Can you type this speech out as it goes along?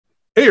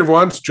Hey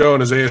everyone, it's Joe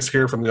and Isaias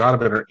here from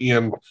the-automator,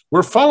 and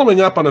we're following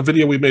up on a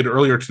video we made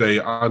earlier today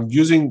on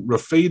using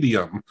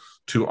Rufaydium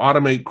to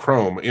automate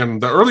Chrome.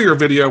 And the earlier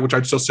video, which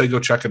I'd still say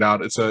go check it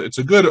out, it's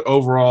a good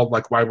overall,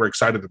 like why we're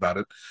excited about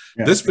it.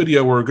 Yeah. This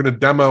video, we're going to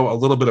demo a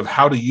little bit of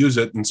how to use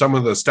it and some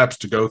of the steps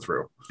to go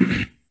through.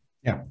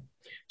 Yeah.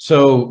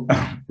 So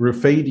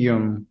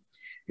Rufaydium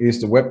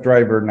is the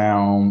WebDriver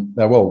now,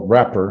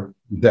 wrapper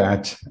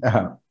that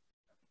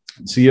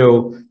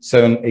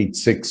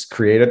CO786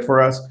 created for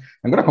us.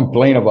 I'm going to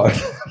complain about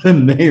the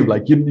name.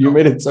 Like you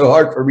made it so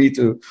hard for me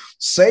to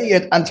say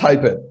it and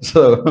type it.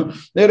 So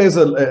it is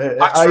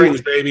hot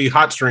strings, baby,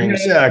 hot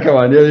strings. Yeah, come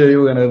on.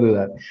 You're going to do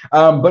that.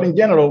 But in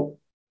general,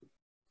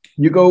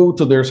 you go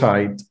to their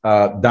site,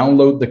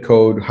 download the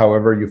code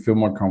however you feel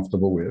more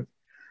comfortable with.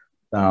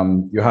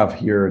 You have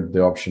here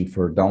the option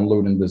for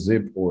downloading the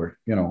zip or,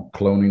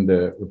 cloning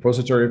the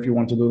repository if you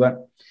want to do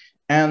that.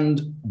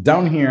 And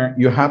down here,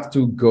 you have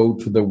to go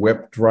to the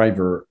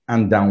WebDriver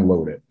and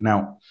download it.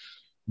 Now,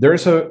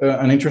 there's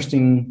an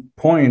interesting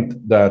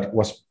point that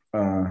was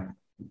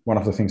one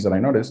of the things that I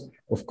noticed.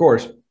 Of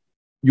course,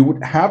 you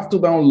would have to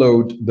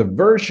download the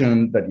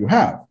version that you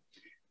have.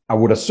 I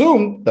would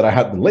assume that I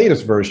had the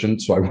latest version,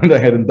 so I went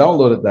ahead and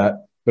downloaded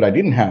that, but I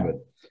didn't have it.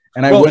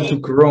 And I went to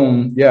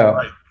Chrome,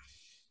 Right.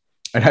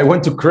 And I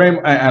went to Chrome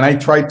and I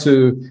tried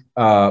to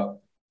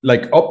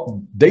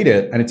update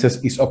it, and it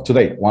says it's up to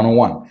date,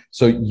 101.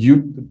 So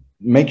you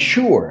make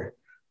sure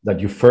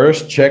that you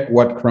first check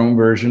what Chrome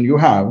version you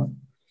have,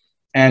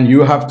 and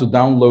you have to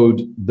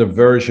download the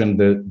version,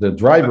 the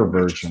driver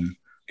version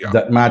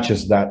that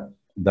matches that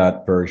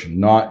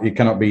version. It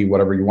cannot be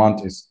whatever you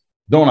want.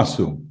 Don't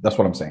assume. That's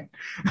what I'm saying.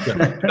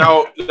 Yeah.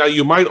 Now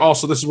you might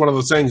also, this is one of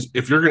those things,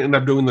 if you're going to end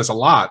up doing this a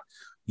lot,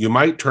 you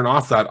might turn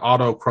off that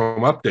auto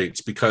Chrome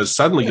updates, because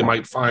suddenly you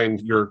might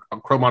find your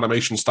Chrome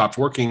automation stops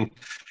working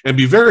and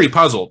be very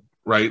puzzled,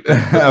 right?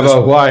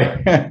 About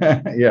why.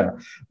 Yeah.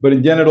 But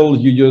in general,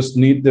 you just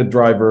need the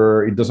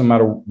driver. It doesn't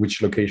matter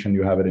which location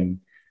you have it in.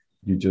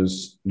 You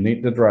just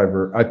need the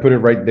driver. I put it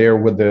right there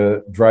where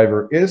the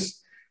driver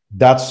is.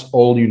 That's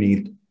all you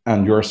need,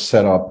 and you're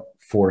set up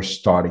for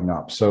starting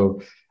up.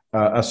 So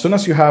as soon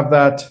as you have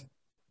that,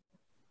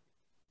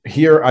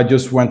 here I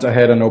just went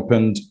ahead and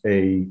opened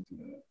a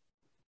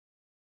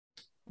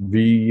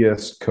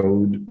VS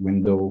Code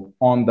window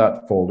on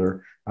that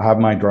folder. I have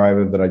my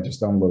driver that I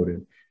just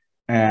downloaded,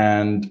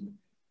 and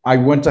I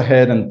went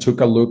ahead and took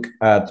a look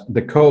at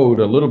the code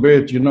a little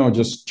bit,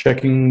 just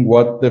checking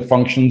what the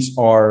functions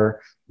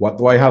are, what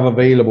do I have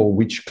available,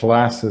 which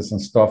classes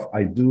and stuff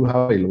I do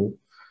have available.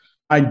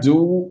 I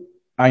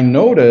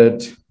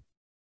noted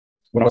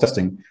when I was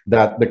testing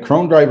that the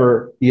Chrome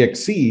driver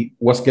exe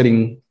was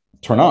getting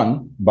turned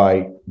on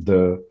by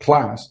the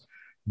class.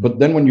 But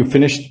then when you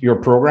finished your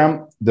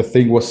program, the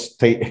thing was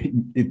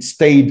it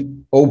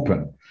stayed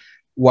open.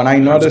 What I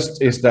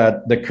noticed is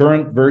that the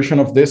current version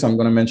of this, I'm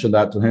going to mention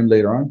that to him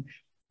later on,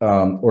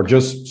 or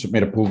just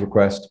submit a pull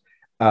request.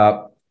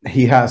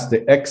 He has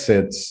the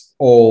exits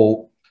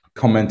all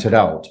commented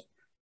out.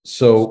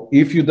 So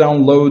if you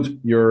download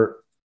your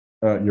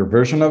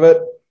version of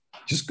it,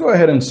 just go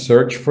ahead and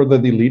search for the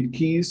delete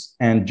keys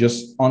and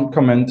just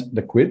uncomment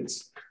the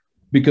quits,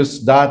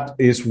 because that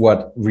is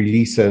what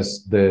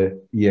releases the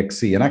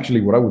exe. And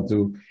actually what I would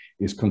do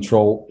is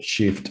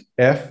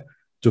Ctrl+Shift+F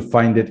to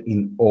find it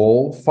in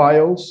all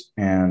files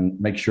and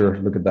make sure,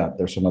 look at that,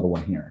 there's another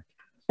one here.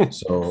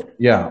 So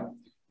yeah,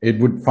 it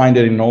would find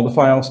it in all the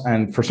files.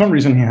 And for some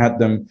reason he had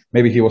them,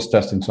 maybe he was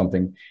testing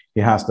something,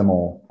 he has them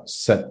all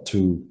set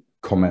to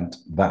comment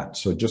that.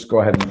 So just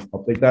go ahead and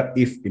update that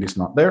if it is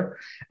not there.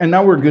 And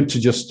now we're good to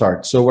just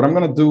start. So what I'm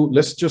gonna do,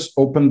 let's just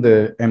open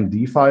the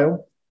MD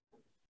file.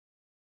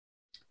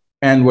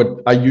 And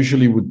what I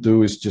usually would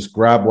do is just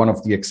grab one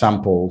of the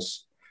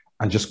examples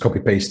and just copy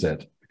paste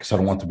it, because I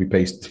don't want to be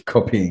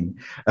copying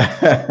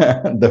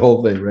the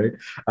whole thing, right?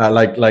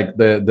 Like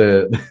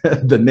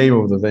the name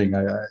of the thing,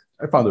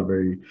 I found it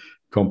very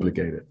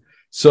complicated.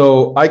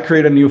 So I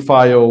create a new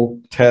file,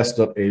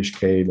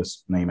 test.hk,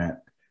 let's name it.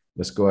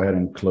 Let's go ahead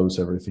and close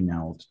everything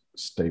out.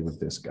 Stay with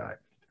this guy.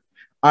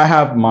 I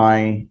have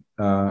my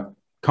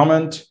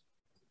comment.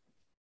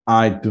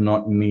 I do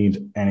not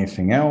need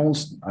anything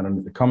else. I don't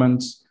need the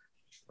comments.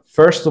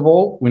 First of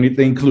all, we need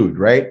the include,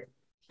 right?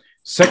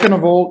 Second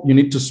of all, you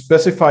need to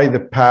specify the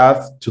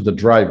path to the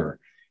driver.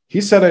 He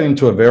set it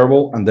into a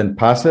variable and then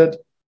pass it.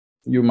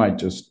 You might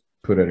just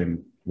put it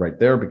in right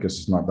there because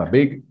it's not that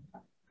big.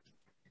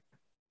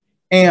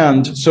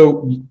 And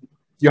so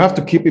you have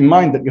to keep in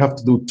mind that you have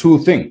to do two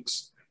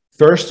things.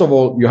 First of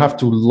all, you have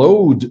to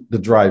load the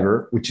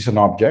driver, which is an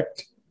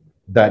object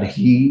that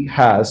he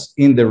has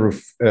in the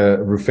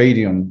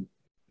Rufaydium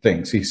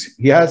things.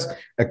 He has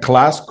a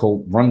class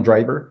called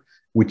runDriver,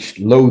 which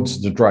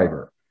loads the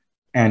driver,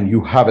 and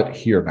you have it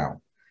here now.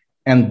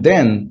 And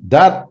then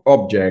that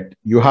object,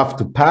 you have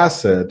to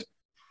pass it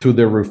to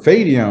the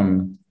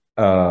Rufaydium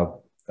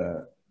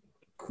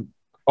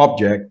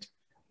object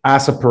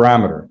as a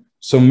parameter.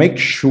 So make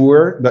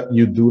sure that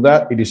you do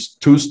that. It is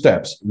two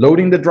steps: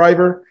 loading the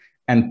driver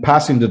and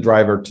passing the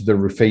driver to the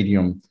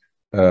Rufaydium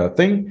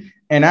thing.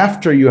 And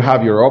after you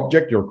have your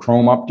object, your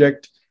Chrome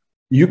object,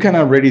 you can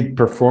already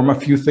perform a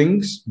few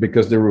things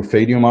because the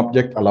Rufaydium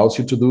object allows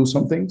you to do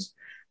some things.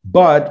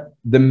 But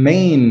the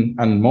main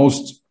and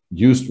most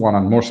used one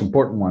and most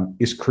important one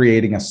is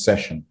creating a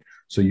session.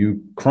 So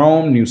you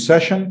Chrome new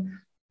session,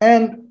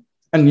 and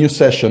a new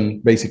session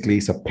basically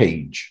is a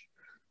page.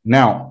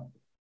 Now,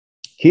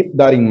 keep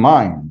that in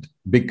mind,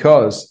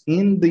 because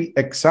in the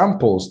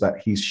examples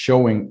that he's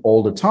showing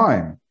all the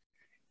time,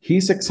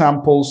 his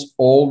examples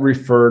all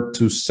refer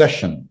to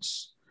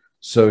sessions.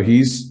 So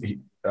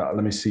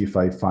let me see if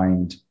I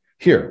find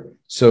here.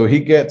 So he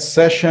gets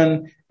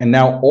session, and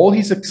now all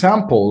his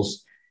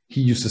examples,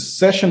 he uses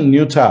session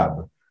new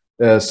tab,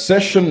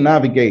 session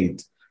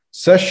navigate,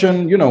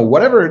 session,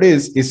 whatever it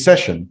is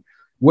session.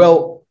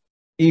 Well,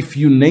 if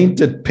you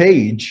named it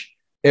page,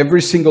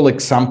 every single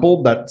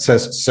example that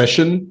says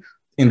session,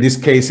 in this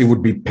case, it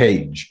would be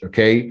page,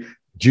 okay?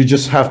 You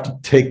just have to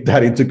take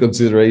that into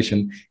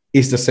consideration.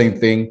 It's the same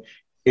thing.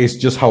 It's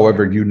just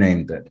however you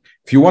named it.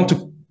 If you want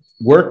to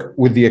work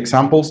with the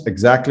examples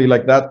exactly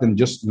like that, then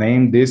just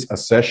name this a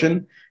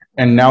session,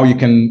 and now you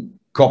can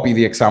copy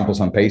the examples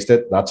and paste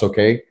it. That's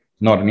okay,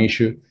 not an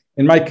issue.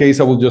 In my case,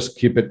 I will just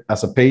keep it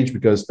as a page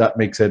because that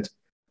makes it,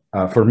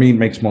 for me, it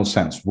makes most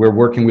sense. We're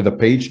working with a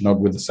page, not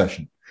with a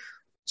session.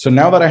 So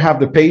now that I have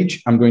the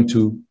page, I'm going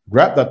to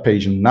grab that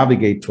page and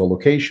navigate to a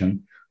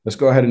location. Let's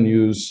go ahead and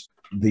use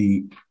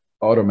the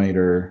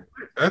automator.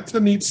 That's a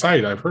neat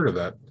site. I've heard of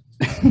that.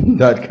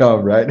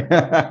 .com, right?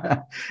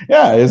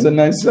 Yeah, it's a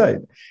nice site.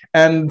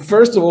 And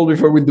first of all,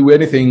 before we do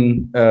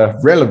anything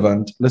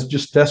relevant, let's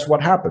just test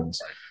what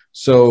happens.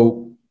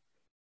 So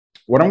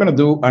what I'm going to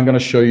do, I'm going to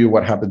show you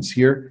what happens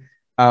here.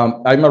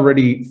 I'm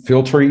already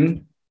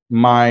filtering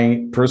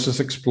my Process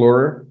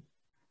Explorer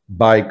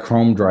by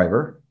Chrome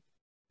driver.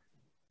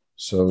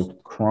 So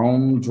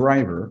Chrome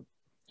driver,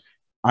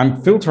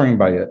 I'm filtering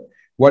by it.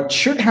 What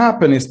should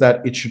happen is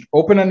that it should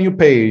open a new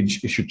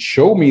page. It should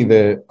show me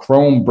the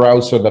Chrome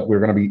browser that we're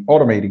going to be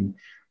automating.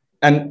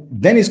 And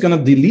then it's going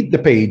to delete the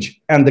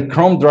page, and the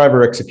Chrome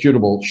driver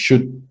executable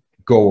should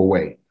go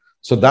away.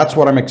 So that's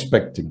what I'm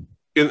expecting.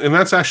 And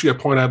that's actually a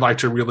point I'd like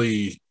to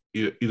really,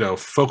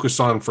 focus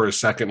on for a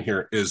second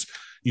here is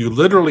you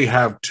literally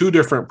have two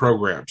different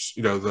programs.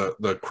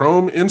 The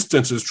Chrome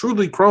instance is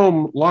truly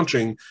Chrome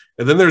launching,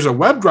 and then there's a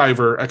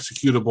WebDriver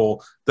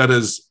executable that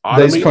is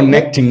automated. That is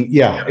connecting.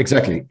 Yeah,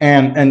 exactly.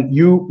 And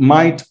you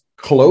might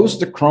close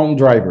the Chrome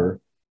driver,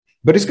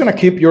 but it's going to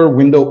keep your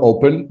window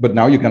open, but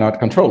now you cannot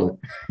control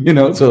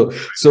it.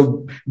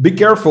 So be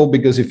careful,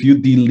 because if you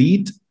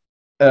delete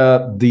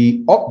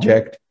the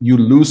object, you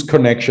lose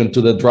connection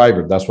to the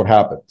driver. That's what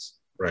happens.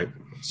 Right.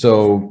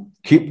 So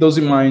keep those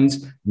in mind.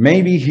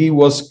 Maybe he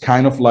was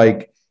kind of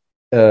like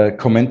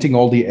commenting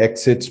all the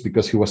exits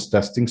because he was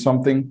testing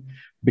something.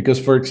 Because,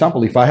 for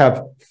example, if I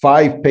have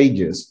 5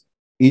 pages,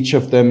 each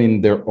of them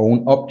in their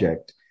own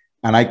object,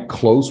 and I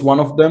close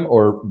one of them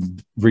or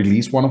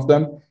release one of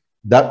them,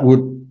 that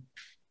would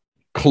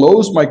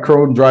close my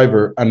Chrome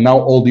driver, and now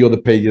all the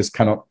other pages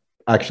cannot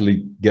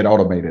actually get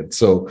automated.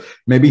 So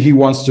maybe he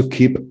wants to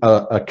keep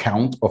a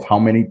count of how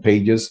many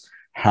pages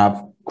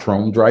have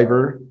Chrome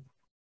driver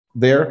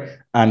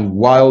there, and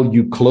while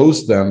you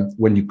close them,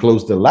 when you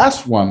close the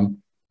last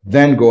one,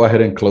 then go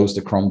ahead and close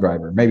the Chrome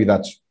driver. Maybe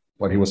that's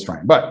what he was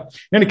trying. But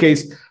in any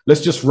case,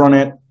 let's just run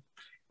it,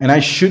 and I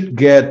should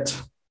get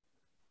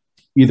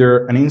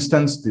either an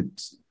instance. Did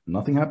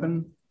nothing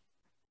happen,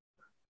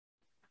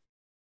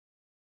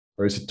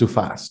 or is it too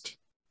fast?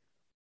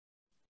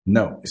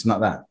 No, it's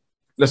not that.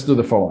 Let's do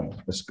the following.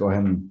 Let's go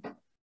ahead and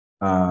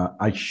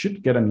I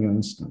should get a new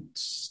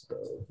instance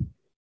though.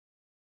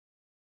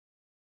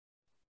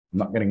 I'm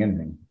not getting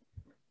anything.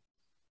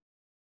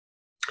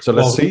 So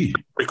let's see.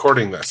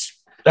 Recording this.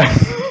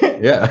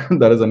 Yeah,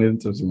 that is an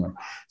interesting one.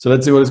 So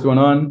let's see what is going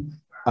on.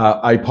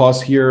 I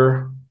pause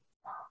here.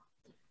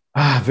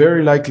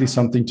 Very likely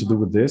something to do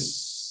with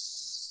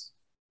this.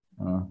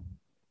 Let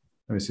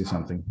me see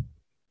something.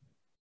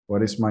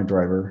 What is my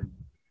driver?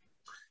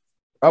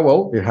 Oh,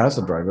 well, it has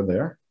a driver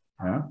there.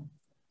 Yeah.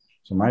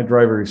 So my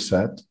driver is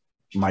set.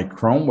 My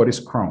Chrome, what is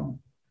Chrome?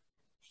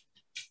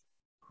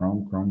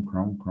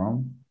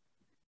 Chrome.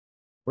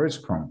 Where is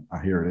Chrome?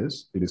 Here it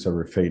is. It is a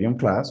Rufaydium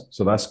class,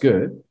 so that's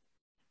good.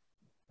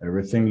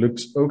 Everything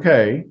looks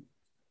okay.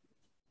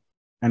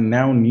 And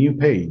now new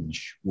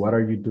page. What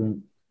are you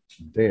doing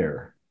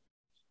there?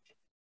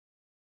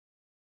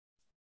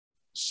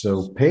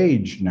 So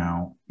page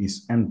now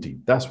is empty.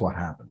 That's what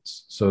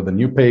happens. So the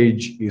new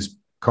page is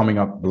coming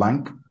up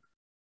blank,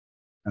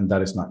 and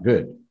that is not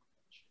good.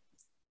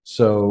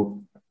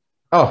 So,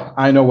 oh,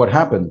 I know what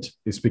happened.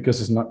 It's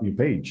because it's not new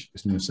page,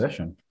 it's new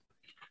session.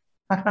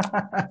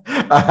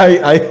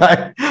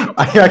 I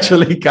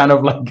actually kind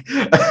of like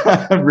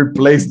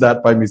replaced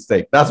that by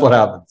mistake. That's what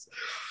happens.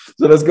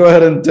 So let's go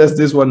ahead and test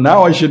this one.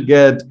 Now I should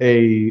get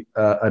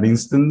an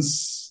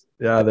instance.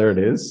 Yeah, there it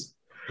is.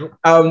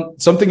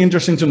 Something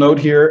interesting to note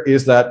here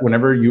is that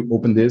whenever you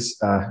open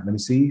this, let me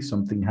see,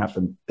 something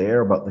happened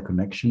there about the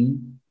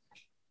connection.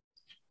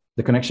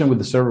 The connection with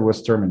the server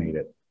was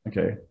terminated.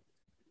 Okay.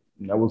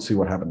 we'll see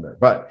what happened there.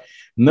 But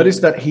notice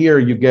that here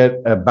you get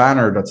a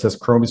banner that says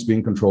Chrome is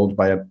being controlled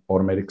by an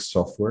automated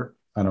software.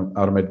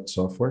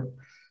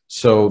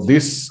 So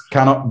this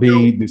cannot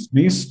be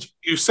dismissed.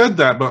 You said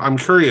that, but I'm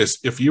curious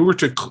if you were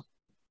to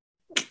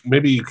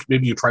maybe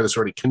you try this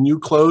already. Can you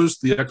close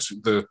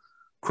the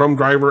Chrome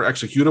driver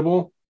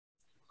executable?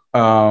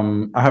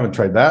 I haven't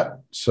tried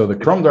that. So the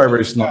Chrome driver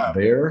is not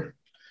there.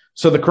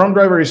 So the Chrome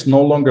driver is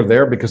no longer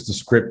there because the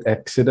script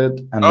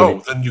exited. And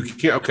then you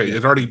can't. Okay, you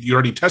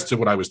already tested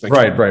what I was thinking.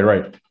 Right.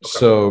 Okay.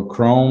 So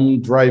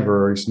Chrome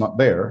driver is not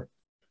there.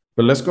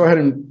 But let's go ahead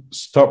and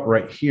stop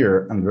right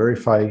here and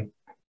verify.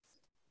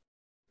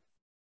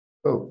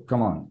 Oh,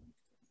 come on.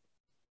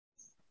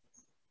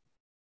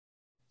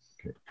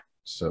 Okay,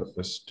 so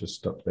let's just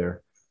stop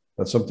there.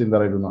 That's something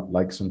that I do not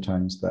like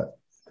sometimes, that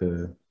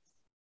the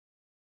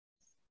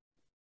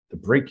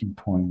breaking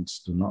points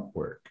do not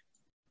work.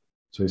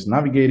 So it's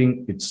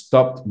navigating, it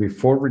stopped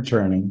before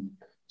returning.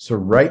 So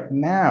right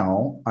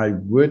now I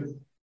would,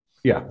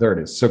 yeah, there it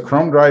is. So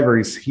Chrome driver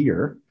is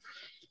here,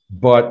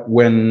 but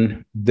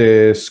when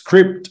the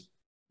script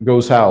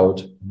goes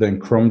out, then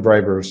Chrome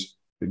drivers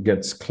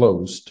gets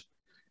closed.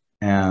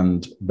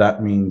 And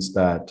that means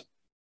that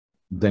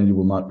then you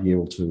will not be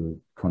able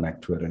to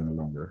connect to it any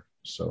longer.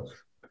 So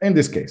in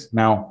this case,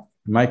 now,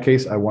 in my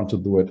case, I want to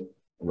do it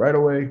right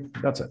away.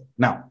 That's it.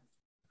 Now,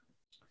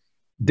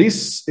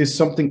 this is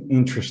something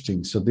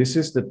interesting. So this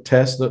is the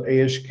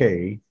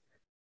test.ashk.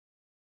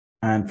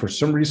 And for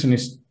some reason,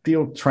 it's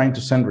still trying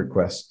to send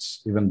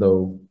requests, even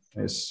though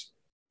it's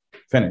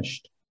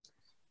finished.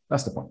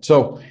 That's the point.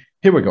 So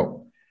here we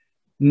go.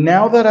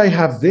 Now that I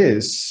have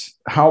this,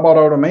 how about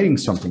automating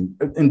something?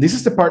 And this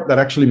is the part that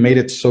actually made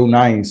it so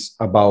nice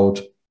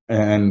about,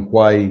 and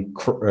why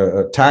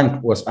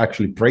Tank was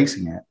actually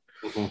praising it.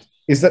 Mm-hmm.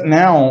 Is that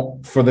now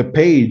for the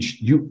page,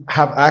 you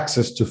have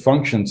access to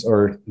functions,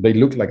 or they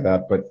look like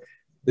that, but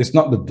it's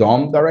not the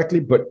DOM directly,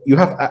 but you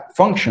have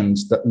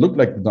functions that look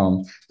like the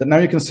DOM that now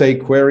you can say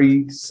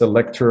query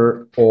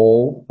selector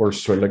all or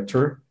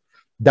selector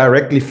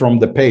directly from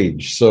the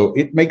page. So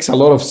it makes a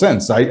lot of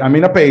sense. I'm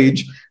in a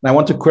page and I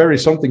want to query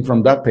something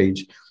from that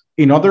page.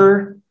 In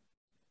other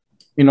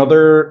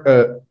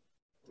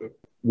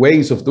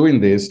ways of doing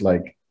this,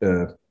 like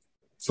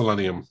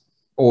Selenium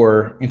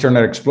or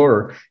Internet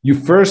Explorer, you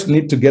first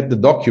need to get the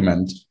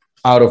document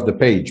out of the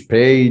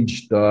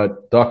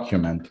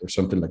page.document or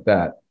something like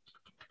that.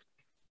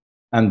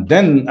 And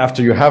then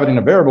after you have it in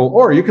a variable,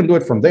 or you can do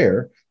it from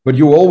there, but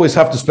you always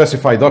have to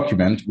specify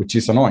document, which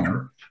is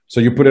annoying. So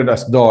you put it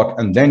as doc,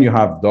 and then you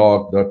have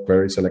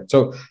doc.query select.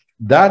 So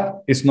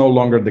that is no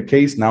longer the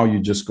case. Now you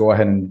just go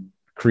ahead and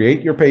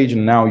create your page,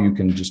 and now you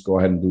can just go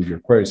ahead and do your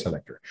query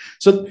selector.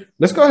 So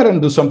let's go ahead and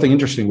do something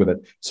interesting with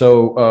it.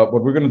 So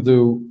what we're going to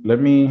do, let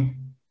me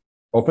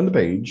open the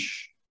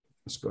page.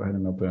 Let's go ahead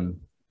and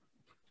open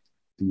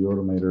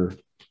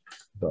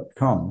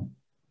the-automator.com.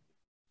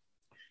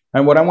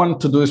 And what I want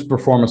to do is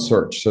perform a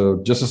search. So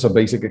just as a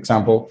basic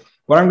example,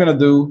 what I'm going to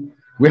do,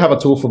 we have a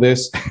tool for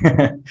this,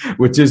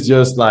 which is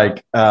just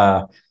like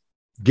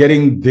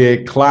getting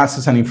the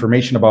classes and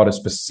information about a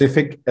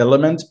specific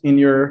element in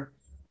your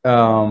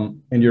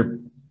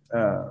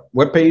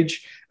web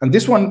page. And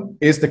this one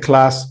is the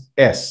class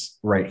S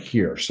right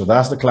here. So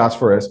that's the class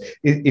for S.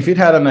 If it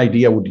had an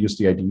ID, I would use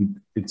the ID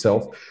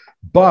itself.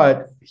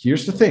 But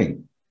here's the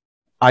thing.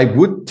 I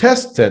would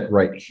test it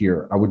right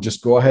here. I would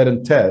just go ahead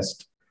and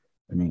test.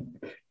 Let me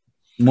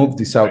move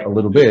this out a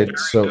little bit.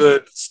 So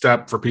good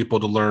step for people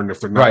to learn if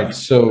they're not. Right.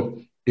 So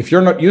if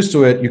you're not used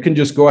to it, you can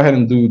just go ahead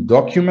and do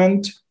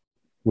document,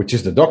 which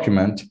is the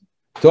document,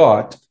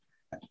 dot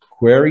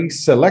query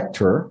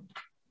selector,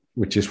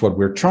 which is what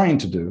we're trying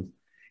to do.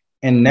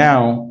 And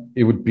now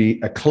it would be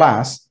a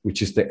class,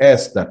 which is the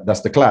S,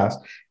 that's the class.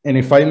 And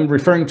if I'm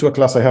referring to a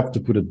class, I have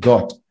to put a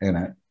dot in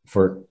it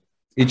for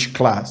each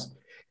class.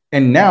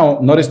 And now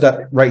notice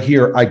that right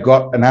here, I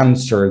got an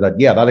answer that,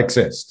 yeah, that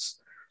exists.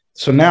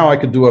 So now I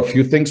could do a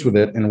few things with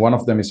it. And one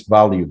of them is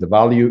value. The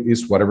value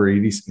is whatever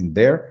it is in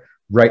there.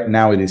 Right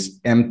now it is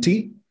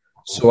empty.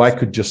 So I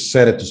could just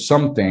set it to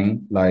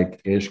something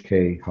like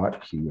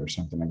whk-hotkey or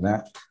something like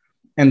that.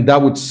 And that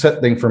would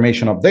set the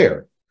information up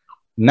there.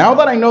 Now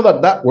that I know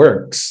that that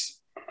works,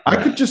 I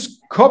could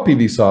just copy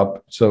this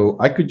up. So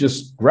I could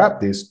just grab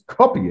this,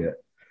 copy it.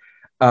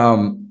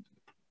 And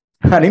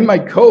in my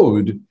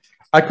code,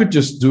 I could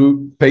just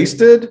do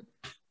pasted.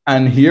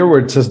 And here where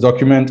it says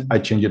document, I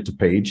change it to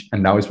page,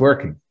 and now it's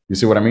working. You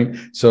see what I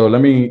mean? So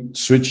let me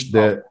switch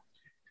the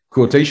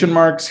quotation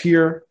marks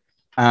here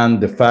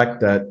and the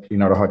fact that in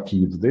AutoHotkey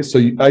you do this. So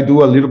I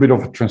do a little bit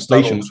of a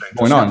translation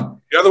going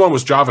on. The other one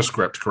was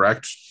JavaScript,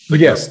 correct?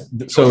 Yes.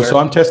 So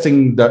I'm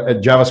testing the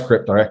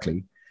JavaScript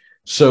directly.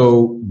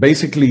 So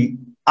basically,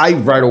 I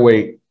right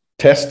away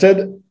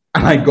tested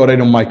and I got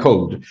it on my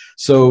code.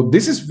 So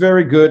this is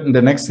very good. And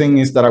the next thing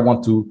is that I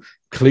want to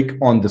click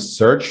on the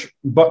search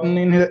button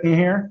in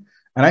here.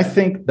 And I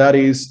think that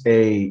is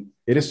it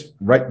is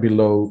right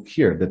below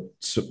here, the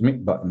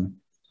submit button.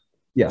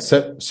 Yeah,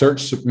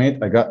 search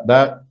submit. I got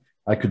that.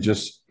 I could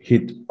just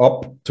hit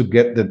up to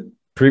get the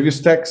previous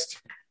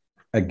text.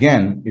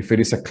 Again, if it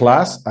is a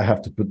class, I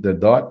have to put the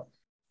dot.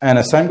 And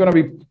as I'm going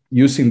to be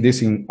using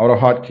this in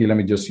AutoHotkey, let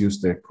me just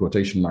use the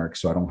quotation mark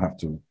so I don't have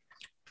to.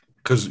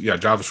 Because, yeah,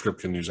 JavaScript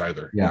can use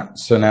either. Yeah.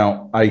 So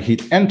now I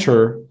hit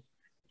enter.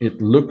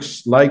 It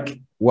looks like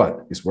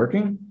what is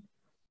working?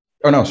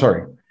 Oh, no,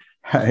 sorry.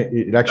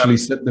 It actually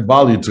set the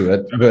value to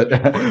it.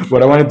 But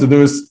what I wanted to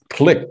do is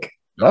click.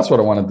 That's what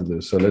I wanted to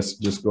do. So let's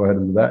just go ahead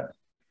and do that.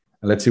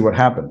 And let's see what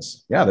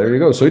happens. Yeah, there you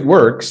go. So it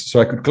works. So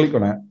I could click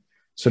on it.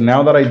 So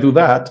now that I do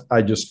that,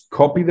 I just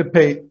copy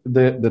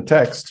the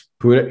text,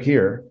 put it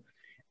here,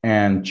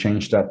 and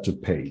change that to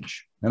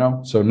page.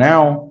 So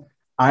now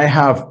I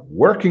have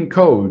working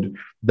code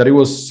that it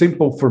was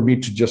simple for me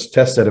to just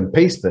test it and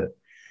paste it.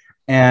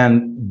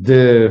 And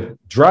the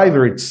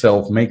driver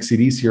itself makes it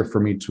easier for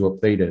me to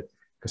update it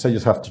because I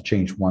just have to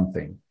change one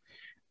thing.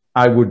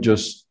 I would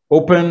just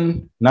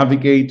open,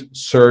 navigate,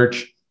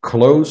 search,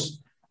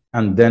 close,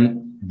 and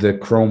then the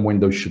Chrome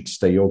window should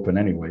stay open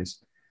anyways.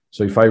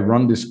 So if I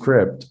run this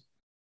script,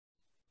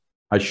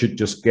 I should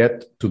just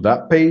get to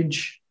that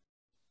page.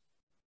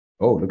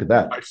 Oh, look at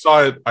that. I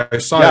saw it.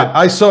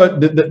 I saw it.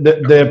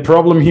 The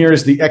problem here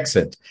is the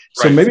exit.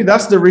 So maybe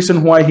that's the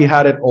reason why he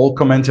had it all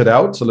commented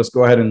out. So let's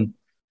go ahead and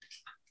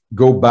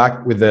go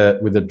back with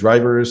the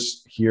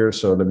drivers here.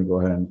 So let me go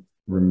ahead and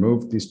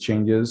remove these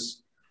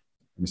changes.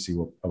 Let me see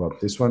what about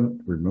this one.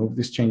 Remove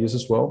these changes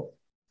as well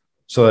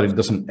so that it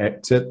doesn't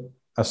exit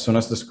as soon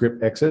as the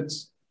script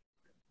exits.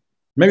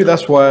 Maybe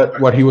that's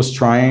what he was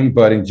trying,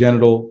 but in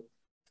general,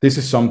 this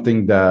is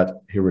something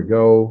that, here we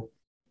go.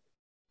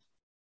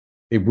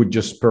 It would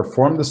just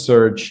perform the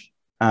search,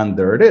 and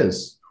there it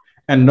is.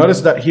 And notice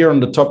that here on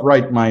the top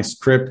right, my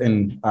script,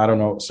 and I don't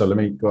know, so let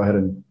me go ahead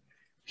and,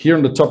 here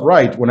on the top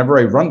right, whenever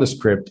I run the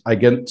script, I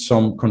get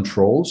some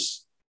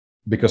controls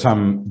because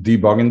I'm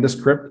debugging the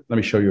script. Let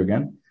me show you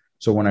again.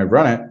 So when I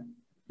run it,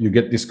 you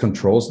get these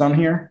controls down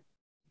here.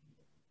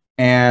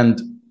 And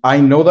I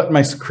know that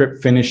my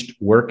script finished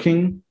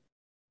working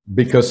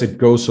because it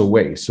goes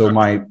away. So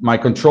my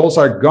controls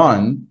are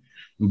gone,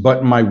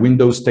 but my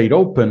window stayed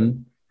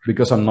open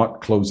because I'm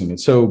not closing it.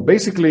 So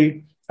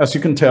basically, as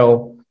you can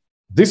tell,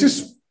 this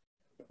is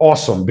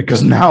awesome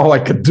because now I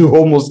could do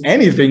almost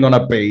anything on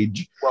a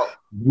page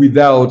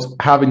without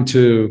having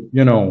to,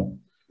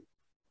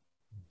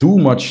 do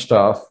much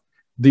stuff.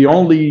 The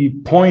only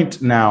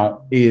point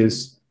now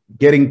is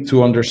getting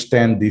to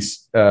understand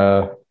these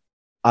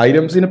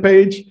items in a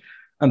page.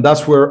 And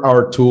that's where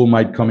our tool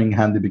might come in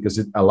handy because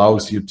it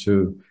allows you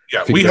to.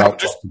 Yeah, we have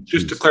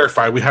just to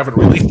clarify, we haven't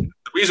released it.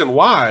 The reason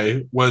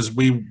why was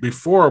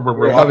before we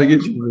were having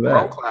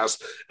a class,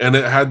 and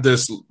it had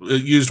it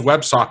used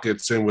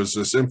WebSockets and was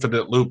this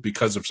infinite loop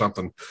because of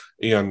something.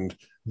 And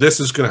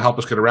this is going to help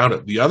us get around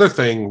it. The other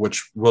thing,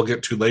 which we'll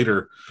get to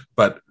later,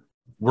 but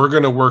we're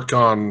going to work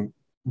on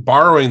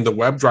borrowing the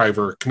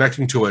WebDriver,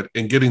 connecting to it,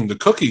 and getting the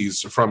cookies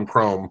from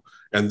Chrome.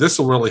 And this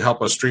will really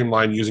help us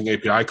streamline using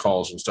API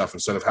calls and stuff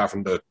instead of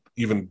having to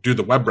even do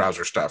the web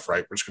browser stuff,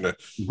 right? We're just going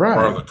to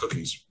borrow the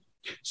cookies.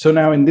 So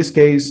now in this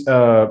case,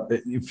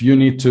 if you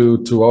need to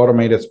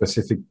automate a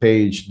specific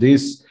page,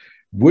 this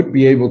would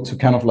be able to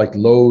kind of like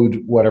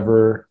load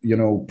whatever,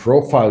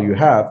 profile you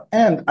have.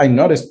 And I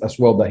noticed as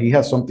well that he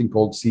has something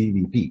called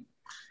CDP.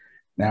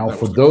 Now,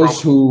 for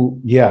those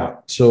who,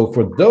 so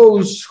for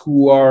those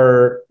who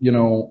are,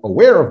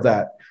 aware of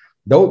that,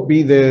 that would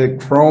be the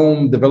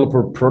Chrome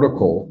Developer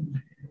Protocol.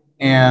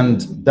 And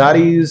that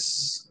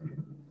is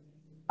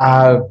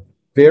a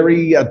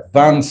very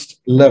advanced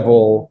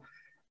level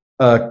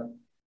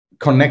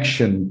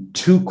connection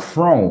to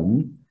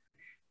Chrome.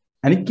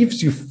 And it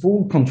gives you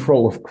full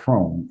control of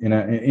Chrome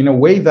in a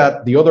way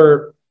that the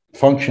other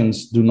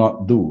functions do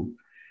not do.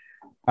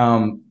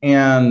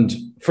 And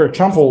for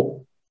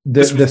example,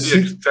 the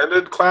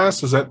extended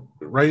class, is that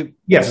right?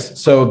 Yes.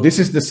 So this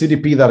is the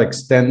CDP that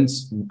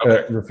extends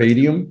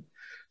Rufaydium.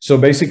 So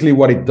basically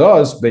what it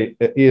does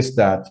is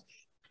that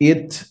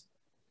it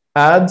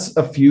adds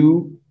a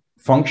few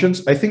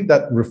functions. I think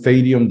that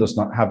Rufaydium does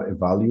not have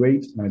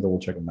evaluate. Let me double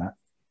check on that.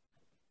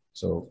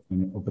 So let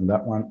me open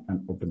that one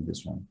and open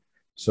this one.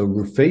 So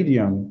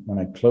Rufaydium, when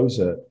I close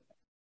it,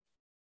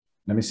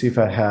 let me see if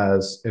it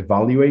has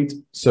evaluate.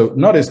 So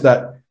notice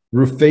that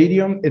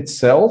Rufaydium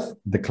itself,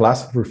 the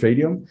class of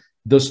Rufaydium,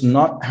 does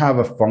not have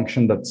a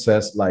function that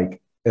says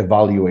like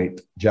evaluate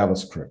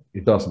JavaScript.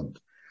 It doesn't.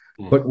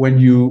 But when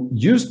you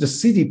use the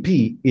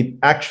CDP, it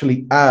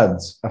actually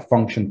adds a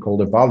function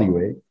called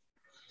evaluate.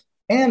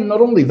 And not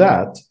only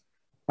that,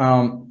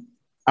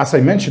 as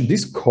I mentioned,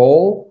 this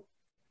call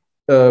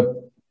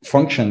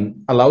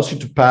function allows you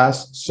to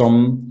pass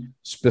some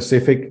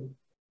specific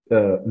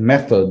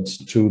methods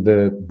to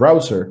the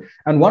browser.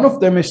 And one of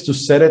them is to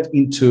set it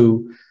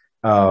into,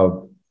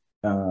 how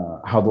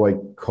do I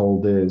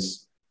call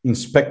this?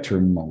 Inspector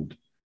mode.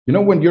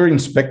 When you're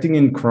inspecting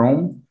in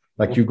Chrome,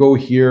 like you go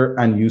here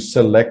and you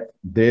select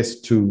this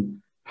to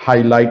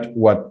highlight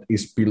what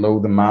is below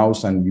the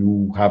mouse and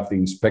you have the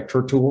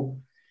inspector tool.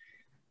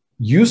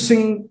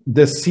 Using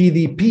the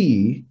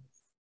CDP,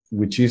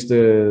 which is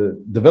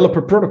the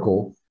developer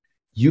protocol,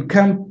 you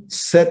can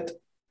set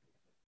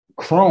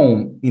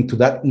Chrome into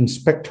that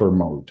inspector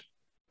mode.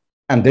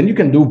 And then you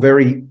can do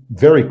very,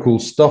 very cool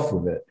stuff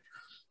with it.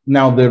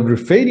 Now, the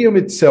Rufaydium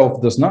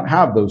itself does not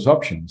have those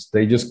options.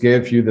 They just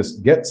give you this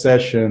get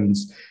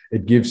sessions.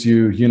 It gives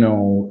you, you know,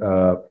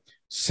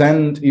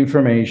 send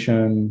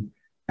information,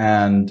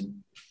 and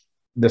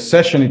the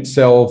session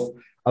itself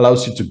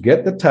allows you to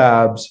get the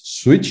tabs,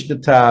 switch the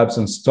tabs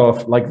and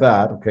stuff like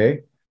that,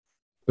 okay?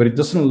 But it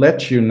doesn't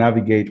let you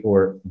navigate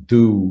or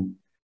do,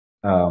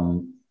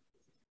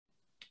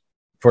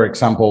 for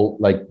example,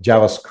 like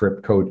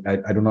JavaScript code.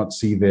 I do not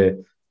see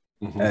the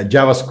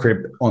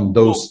JavaScript on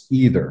those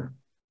either.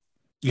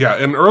 Yeah,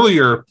 and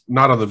earlier,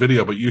 not on the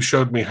video, but you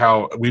showed me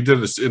how we did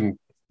this in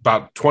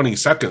about 20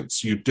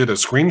 seconds. You did a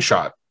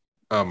screenshot.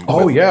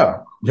 Oh,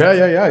 yeah.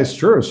 Yeah, it's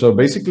true. So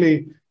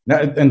basically,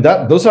 and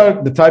those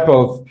are the type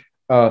of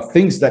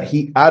things that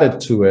he added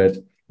to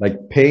it,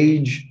 like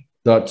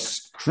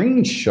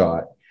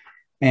page.screenshot.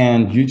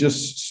 And you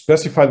just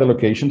specify the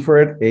location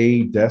for it,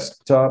 a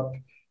desktop,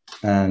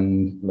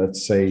 and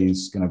let's say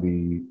it's going to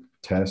be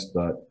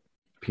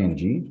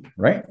test.png,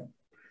 right?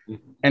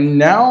 And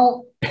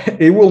now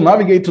it will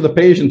navigate to the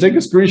page and take a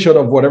screenshot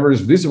of whatever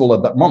is visible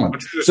at that moment.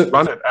 But you just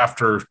run it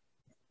after.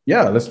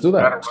 Yeah, let's do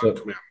that.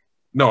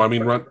 No, I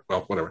mean run.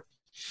 Well, whatever.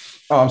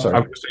 Oh, I'm sorry. I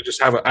would say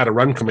just add a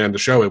run command to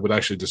show it would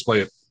actually display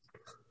it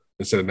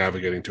instead of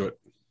navigating to it.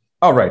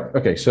 All right.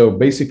 Okay. So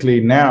basically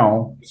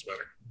now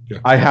yeah.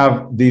 I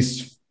have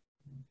this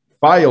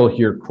file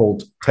here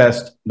called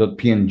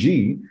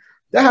test.png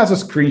that has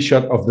a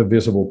screenshot of the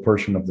visible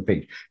portion of the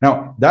page.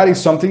 Now, that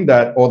is something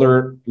that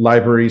other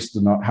libraries do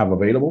not have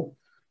available.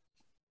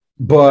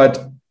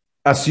 But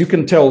as you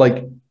can tell,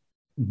 like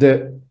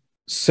the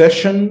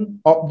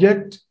session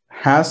object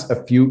has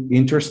a few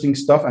interesting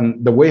stuff,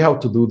 and the way how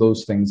to do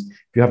those things,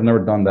 if you have never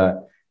done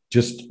that,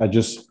 I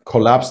just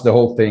collapse the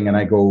whole thing and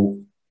I go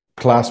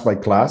class by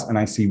class and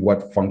I see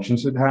what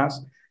functions it has.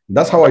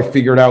 That's how I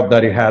figured out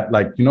that it had,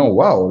 like, you know,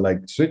 wow,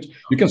 like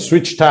you can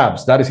switch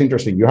tabs. That is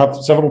interesting. You have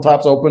several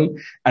tabs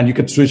open and you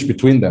can switch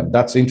between them.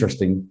 That's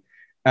interesting.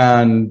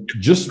 And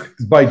just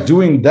by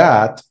doing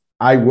that,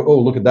 oh,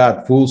 look at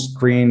that, full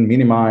screen,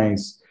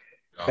 minimize.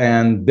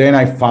 And then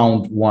I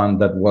found one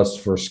that was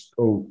for,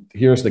 oh,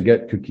 here's the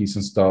get cookies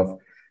and stuff.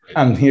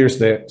 And here's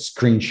the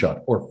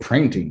screenshot or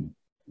printing.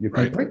 You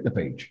can print the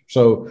page.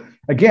 So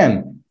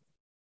again,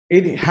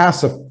 it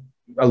has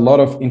a lot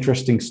of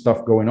interesting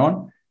stuff going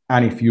on.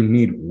 And if you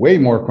need way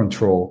more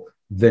control,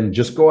 then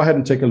just go ahead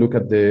and take a look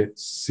at the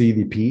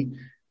CDP.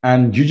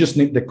 And you just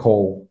need the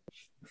call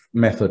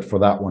method for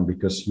that one,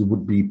 because you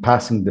would be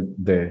passing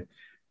the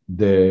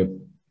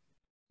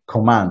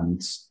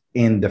commands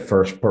in the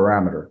first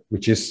parameter,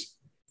 which is,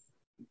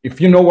 if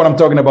you know what I'm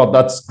talking about,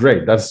 that's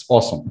great. That's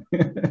awesome.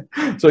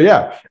 So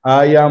yeah,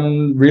 I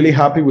am really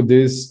happy with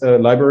this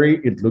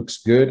library. It looks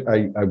good.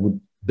 I would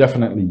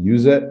definitely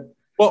use it.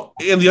 Well,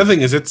 and the other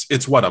thing is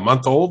it's what, a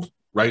month old,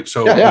 right?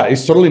 So yeah,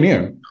 it's totally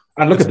new.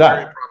 And look at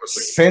that.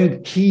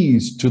 Send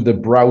keys to the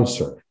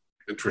browser.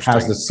 Interesting.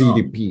 Has the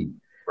CDP.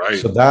 Right.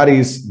 So that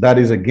is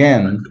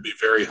again, that could be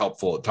very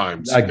helpful at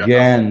times.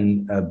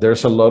 Again,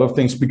 there's a lot of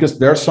things, because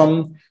there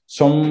are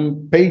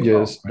some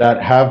pages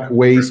that have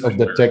ways of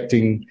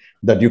detecting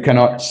that you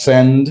cannot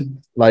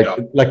send,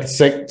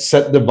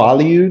 set the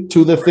value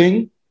to the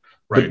thing.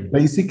 Right. But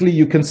basically,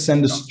 you can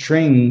send a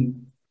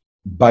string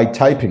by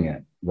typing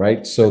it.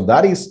 Right. So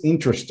that is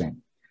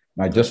interesting.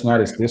 I just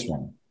noticed this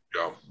one.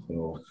 Yeah.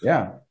 So,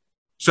 yeah.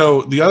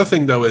 So the other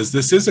thing, though, is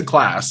this is a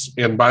class.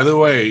 And by the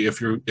way,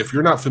 if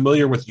you're not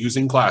familiar with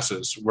using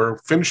classes, we're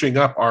finishing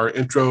up our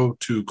Intro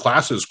to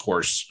Classes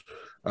course,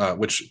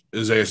 which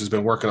Isaias has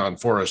been working on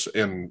for us.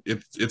 And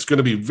it's going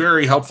to be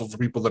very helpful for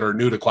people that are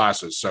new to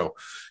classes. So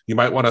you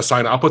might want to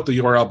sign up. I'll put the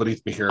URL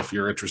beneath me here if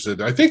you're interested.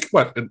 I think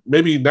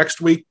maybe next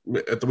week,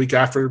 at the week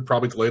after,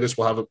 probably the latest,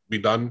 we'll have it be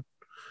done.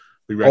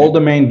 All the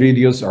main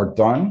videos are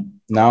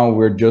done. Now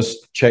we're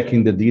just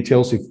checking the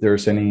details if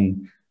there's any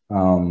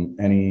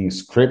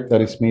script that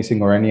is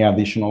missing or any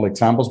additional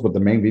examples, but the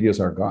main videos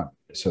are gone.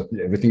 So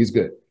everything is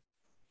good.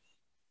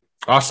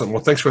 Awesome.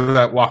 Well, thanks for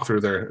that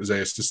walkthrough there,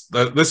 Isaias.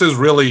 This is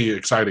really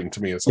exciting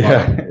to me. It's a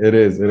lot. It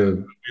is. It is.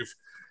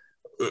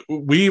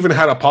 We even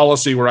had a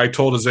policy where I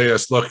told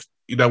Isaias, look,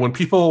 when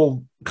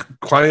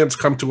clients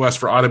come to us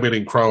for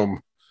automating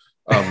Chrome,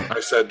 I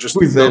said, just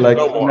we say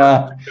no more.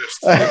 Nah.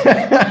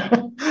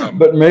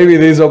 But maybe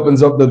this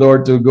opens up the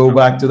door to go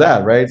back to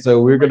that, right?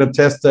 So we're going to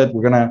test it.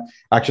 We're going to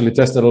actually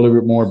test it a little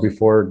bit more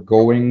before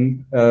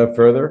going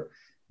further.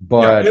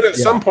 But and at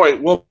some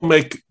point, we'll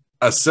make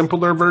a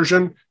simpler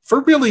version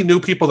for really new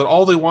people that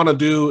all they want to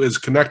do is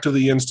connect to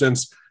the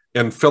instance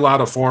and fill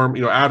out a form,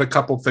 add a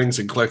couple things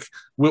and click.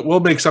 We'll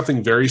make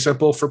something very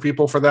simple for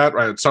people for that,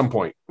 right? At some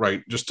point,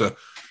 right?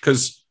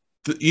 Because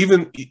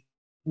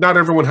not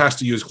everyone has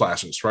to use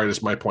classes, right?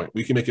 Is my point.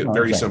 We can make it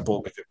very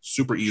simple, make it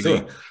super easy.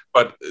 Sure.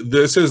 But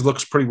this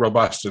looks pretty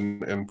robust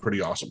and pretty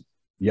awesome.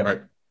 Yeah.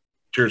 Right.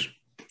 Cheers.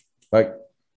 Bye.